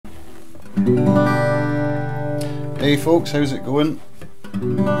Hey folks, how's it going?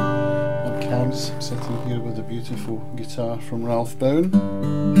 I'm Cams, sitting here with a beautiful guitar from Ralph Bown,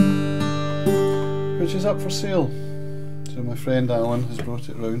 which is up for sale. So my friend Alan has brought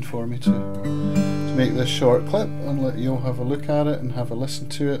it round for me to make this short clip and let you all have a look at it and have a listen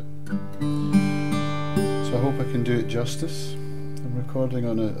to it. So I hope I can do it justice. I'm recording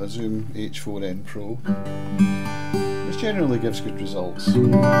on a Zoom H4n Pro, which generally gives good results.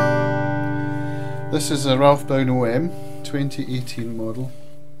 This is a Ralph Bown OM 2018 model.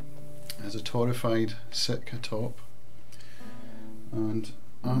 It has a Torrefied Sitka top and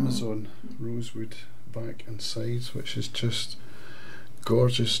Amazon Rosewood back and sides, which is just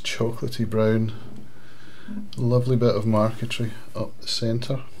gorgeous chocolatey brown. Lovely bit of marquetry up the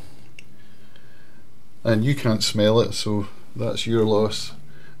centre. And you can't smell it, so that's your loss.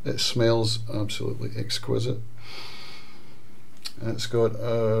 It smells absolutely exquisite. It's got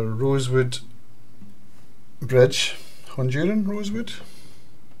a rosewood bridge, Honduran rosewood?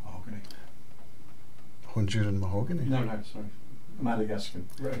 Mahogany. Honduran mahogany? No, sorry. Madagascan.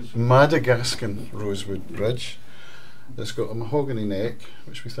 Madagascan rosewood bridge. It's got a mahogany neck,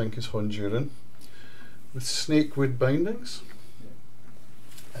 which we think is Honduran, with snakewood bindings.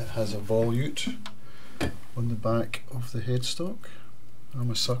 It has a volute on the back of the headstock. I'm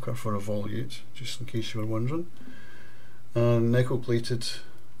a sucker for a volute, just in case you were wondering. And nickel plated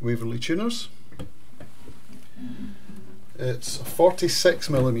Waverly tuners. It's a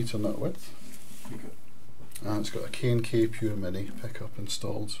 46mm nut width, and it's got a K&K Pure Mini pickup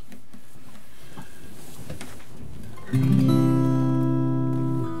installed.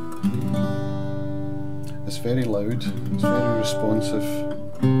 It's very loud, it's very responsive.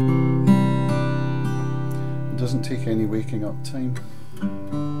 It doesn't take any waking up time.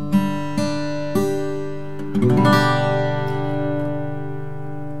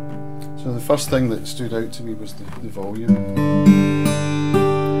 So the first thing that stood out to me was the volume,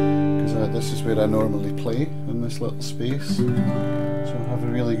 because this is where I normally play, in this little space, so I have a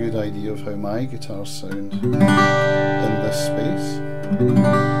really good idea of how my guitars sound in this space.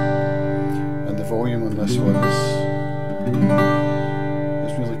 And the volume on this one is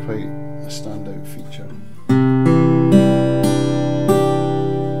really quite a standout feature.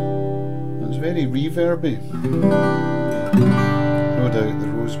 It's very reverby. No doubt the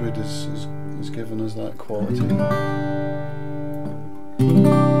rosewood is giving us that quality.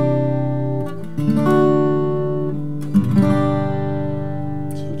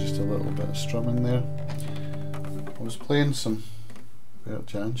 So just a little bit of strumming there. I was playing some Bert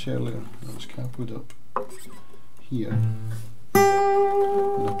Jansch earlier, that was capoed up here,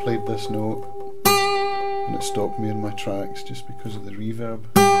 and I played this note and it stopped me in my tracks just because of the reverb.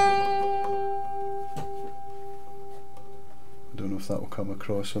 I don't know if that will come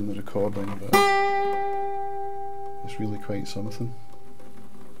across on the recording, but it's really quite something.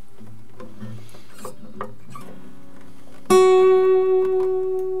 Oh,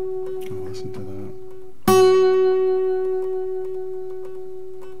 listen to that.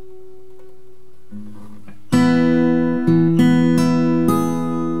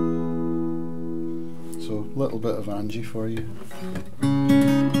 So, a little bit of Angie for you.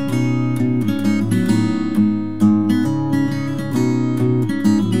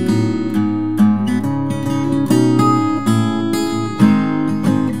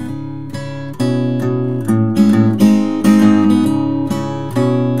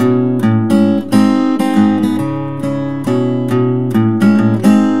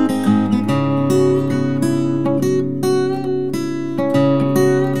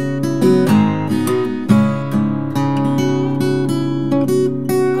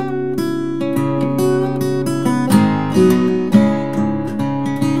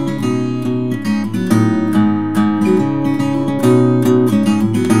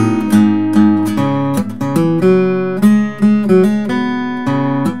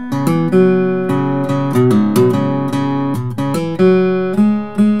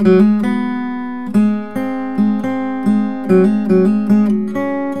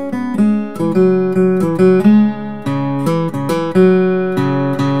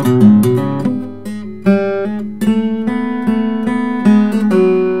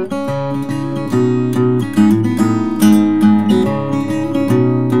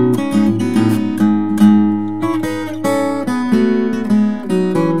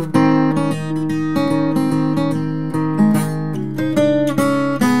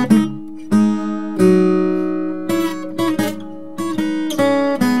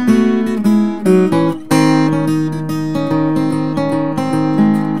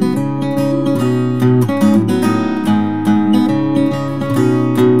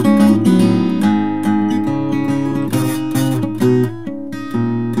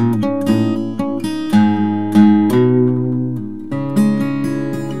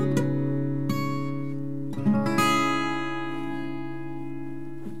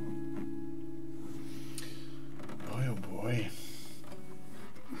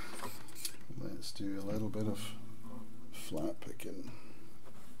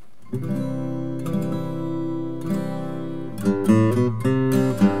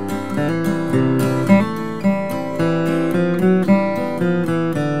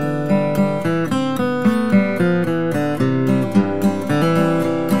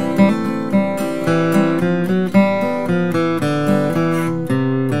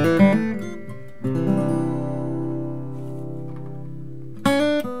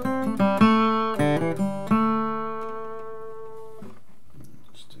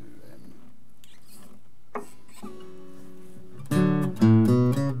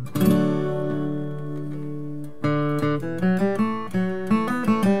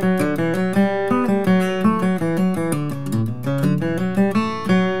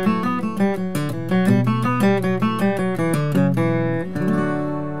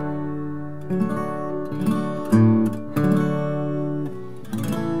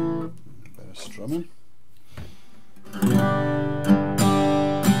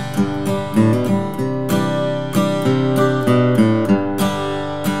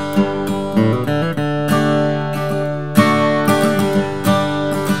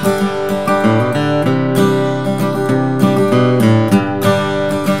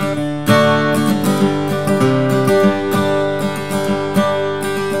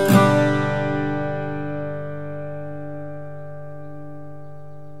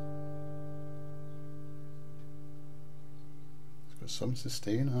 some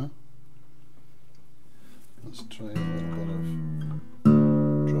sustain, huh? Let's try a little bit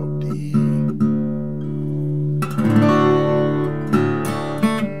of drop D.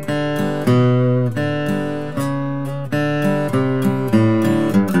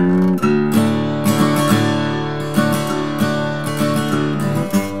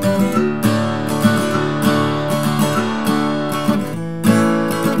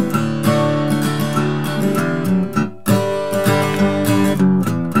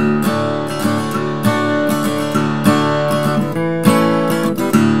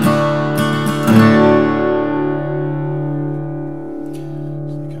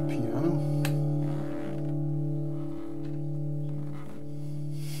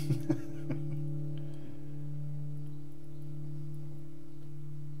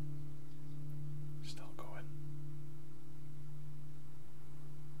 Still going.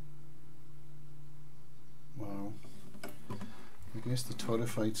 Wow. I guess the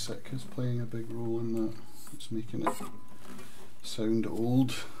Torrefied Sitka is playing a big role in that. It's making it sound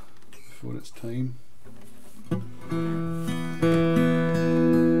old before its time.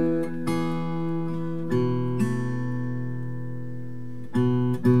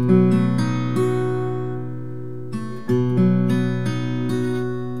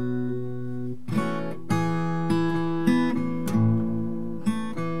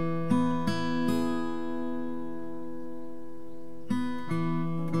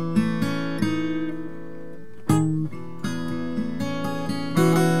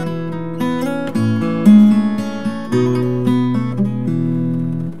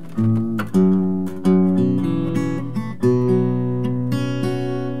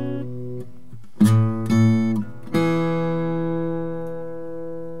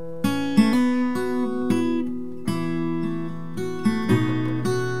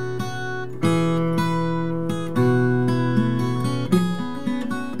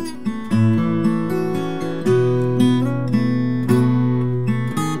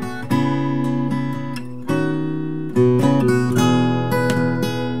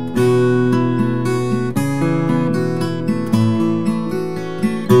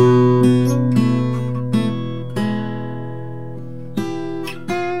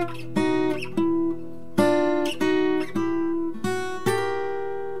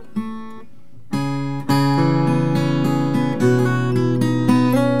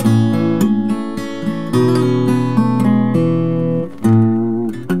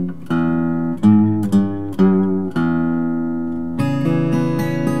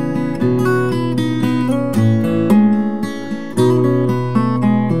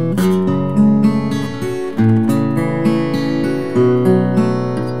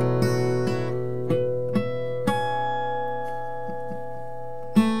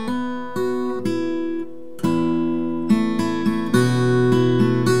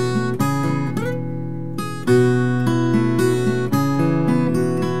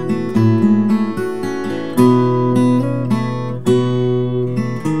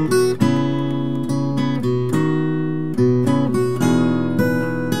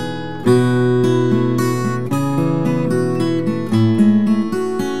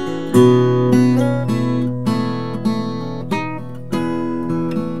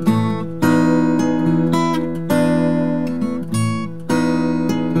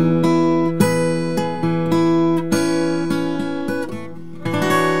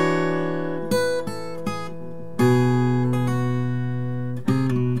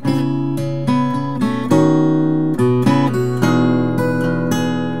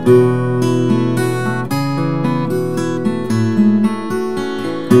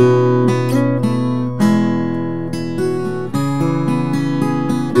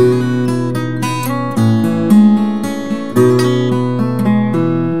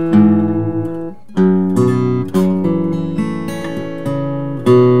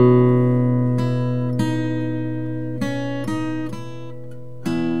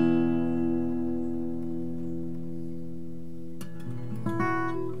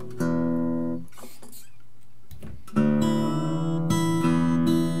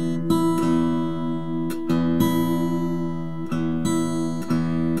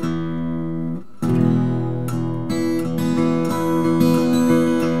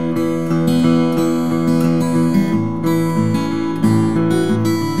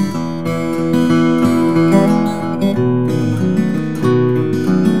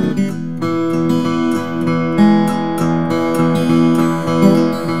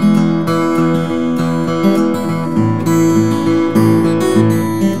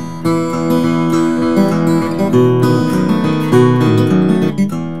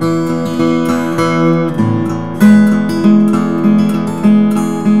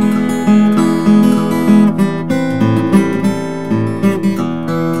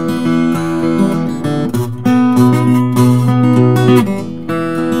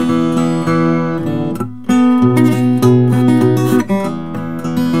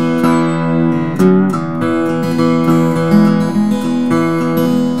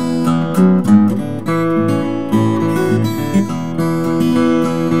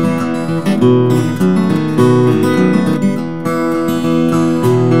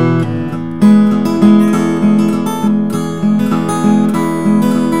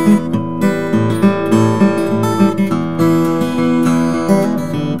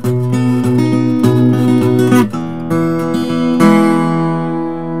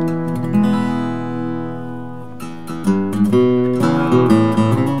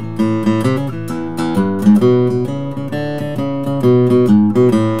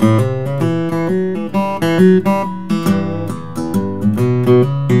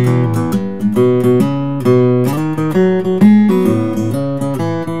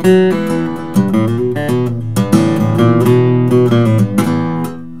 There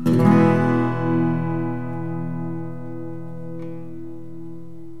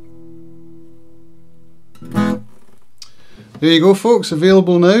you go, folks,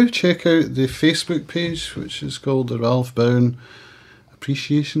 available now. Check out the Facebook page, which is called the Ralph Bown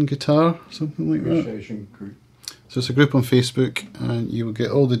Appreciation Guitar, something like that. Appreciation group. So it's a group on Facebook, and you will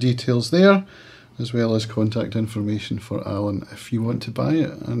get all the details there, as well as contact information for Alan if you want to buy it,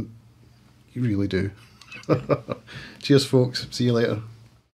 and you really do. Cheers, folks. See you later.